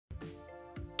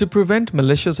To prevent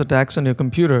malicious attacks on your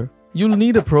computer, you'll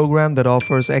need a program that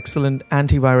offers excellent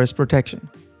antivirus protection.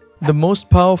 The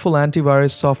most powerful antivirus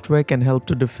software can help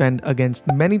to defend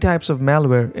against many types of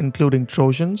malware, including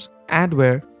Trojans,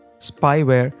 adware,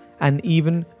 spyware, and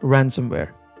even ransomware.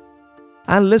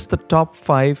 I'll list the top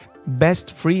 5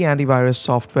 best free antivirus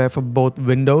software for both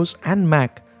Windows and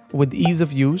Mac, with ease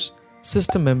of use,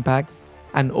 system impact,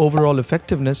 and overall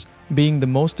effectiveness being the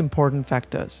most important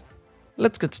factors.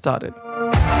 Let's get started.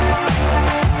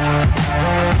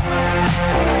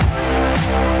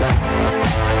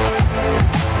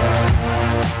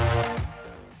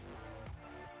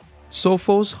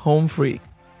 Sophos Home Free.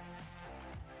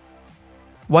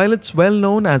 While it's well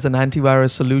known as an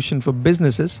antivirus solution for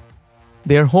businesses,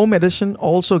 their home edition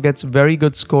also gets very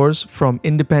good scores from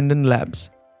independent labs.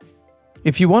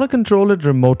 If you want to control it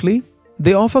remotely,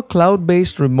 they offer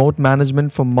cloud-based remote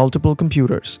management for multiple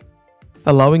computers,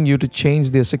 allowing you to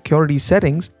change their security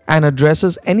settings and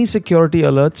addresses any security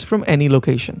alerts from any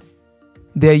location.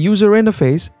 Their user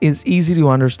interface is easy to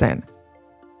understand.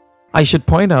 I should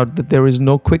point out that there is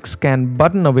no quick scan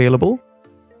button available,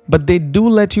 but they do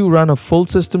let you run a full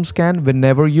system scan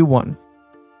whenever you want.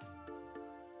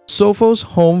 Sophos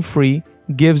Home Free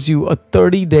gives you a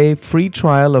 30-day free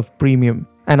trial of premium,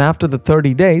 and after the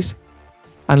 30 days,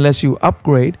 unless you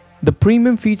upgrade, the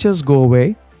premium features go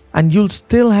away and you'll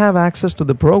still have access to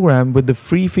the program with the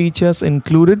free features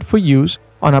included for use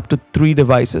on up to 3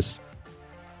 devices.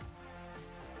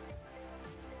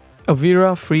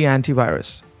 Avira Free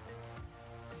Antivirus.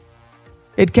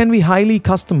 It can be highly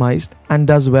customized and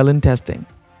does well in testing.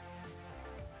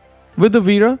 With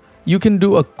Avira, you can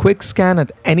do a quick scan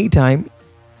at any time.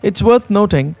 It's worth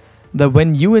noting that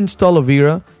when you install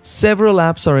Avira, several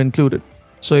apps are included.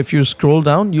 So if you scroll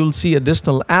down, you'll see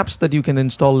additional apps that you can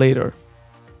install later.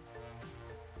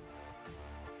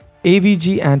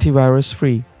 AVG Antivirus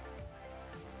Free.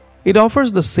 It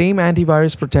offers the same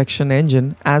antivirus protection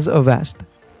engine as Avast.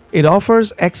 It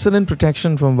offers excellent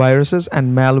protection from viruses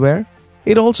and malware.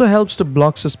 It also helps to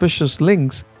block suspicious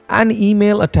links and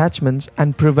email attachments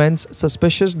and prevents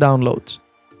suspicious downloads.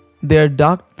 Their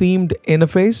dark-themed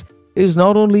interface is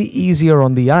not only easier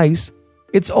on the eyes,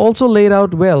 it's also laid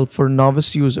out well for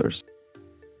novice users.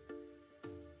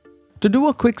 To do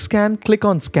a quick scan, click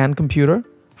on Scan Computer.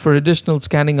 For additional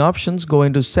scanning options, go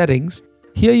into Settings.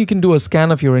 Here you can do a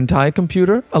scan of your entire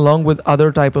computer along with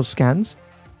other type of scans.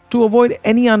 To avoid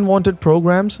any unwanted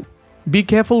programs, be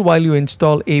careful while you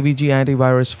install AVG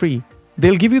Antivirus Free.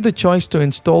 They'll give you the choice to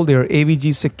install their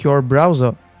AVG Secure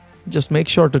browser. Just make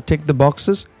sure to tick the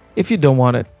boxes if you don't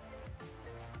want it.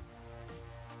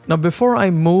 Now before I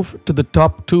move to the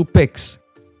top 2 picks,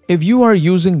 if you are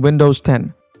using Windows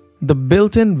 10, the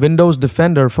built-in Windows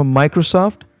Defender from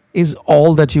Microsoft is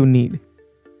all that you need.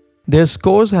 Their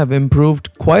scores have improved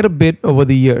quite a bit over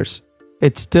the years.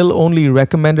 It's still only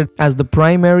recommended as the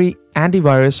primary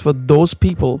antivirus for those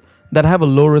people that have a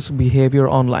low-risk behavior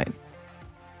online.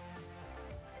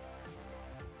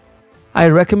 I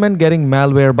recommend getting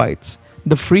MalwareBytes.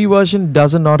 The free version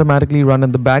doesn't automatically run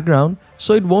in the background,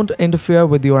 so it won't interfere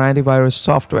with your antivirus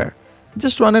software.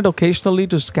 Just run it occasionally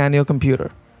to scan your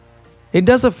computer. It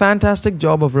does a fantastic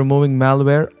job of removing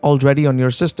malware already on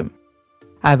your system.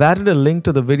 I've added a link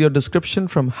to the video description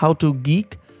from How to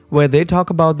Geek, where they talk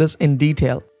about this in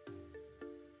detail.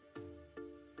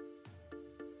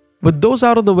 With those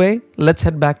out of the way, let's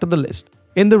head back to the list.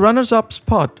 In the runners-up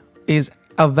spot is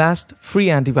Avast Free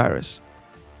Antivirus.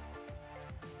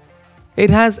 It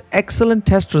has excellent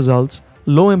test results,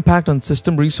 low impact on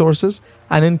system resources,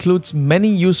 and includes many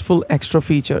useful extra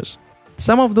features.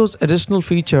 Some of those additional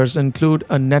features include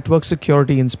a network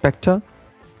security inspector,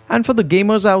 and for the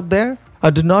gamers out there,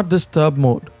 a do not disturb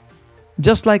mode.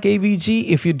 Just like AVG,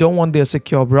 if you don't want their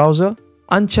secure browser,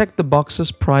 uncheck the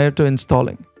boxes prior to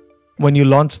installing. When you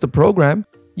launch the program,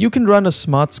 you can run a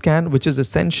smart scan, which is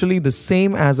essentially the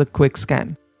same as a quick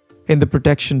scan. In the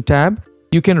protection tab,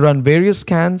 you can run various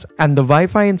scans and the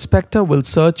Wi-Fi inspector will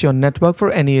search your network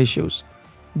for any issues.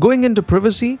 Going into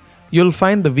privacy, you'll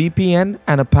find the VPN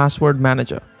and a password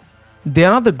manager. They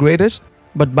are not the greatest,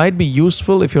 but might be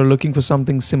useful if you're looking for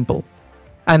something simple.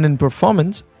 And in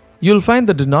performance, you'll find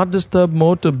the do not disturb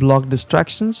mode to block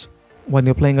distractions when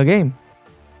you're playing a game.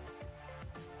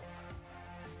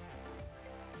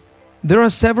 There are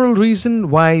several reasons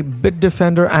why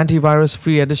BitDefender Antivirus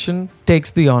Free Edition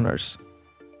takes the honors.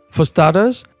 For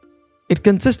starters, it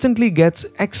consistently gets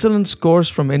excellent scores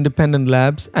from independent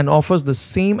labs and offers the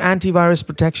same antivirus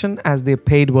protection as their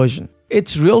paid version.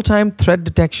 Its real-time threat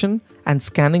detection and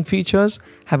scanning features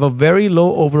have a very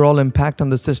low overall impact on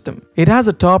the system. It has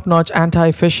a top-notch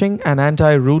anti-phishing and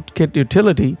anti-rootkit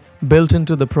utility built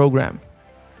into the program.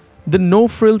 The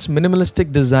no-frills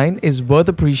minimalistic design is worth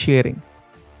appreciating.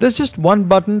 There's just one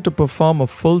button to perform a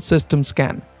full system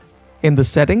scan. In the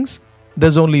settings,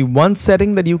 there's only one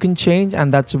setting that you can change,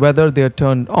 and that's whether they're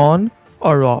turned on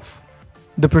or off.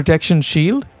 The protection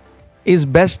shield is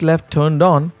best left turned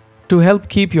on to help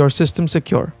keep your system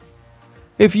secure.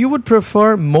 If you would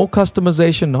prefer more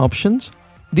customization options,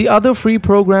 the other free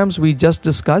programs we just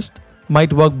discussed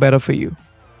might work better for you.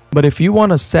 But if you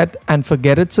want a set and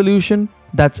forget it solution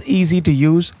that's easy to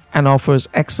use and offers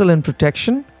excellent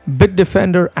protection,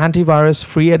 BitDefender Antivirus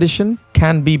Free Edition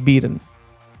can be beaten.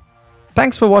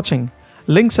 Thanks for watching.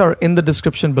 Links are in the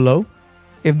description below.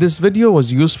 If this video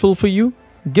was useful for you,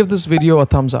 give this video a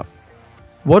thumbs up.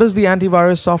 What is the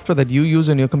antivirus software that you use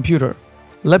on your computer?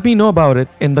 Let me know about it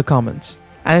in the comments.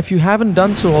 And if you haven't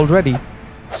done so already,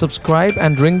 subscribe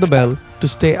and ring the bell to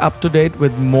stay up to date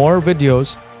with more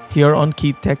videos here on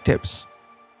Keith Tech Tips.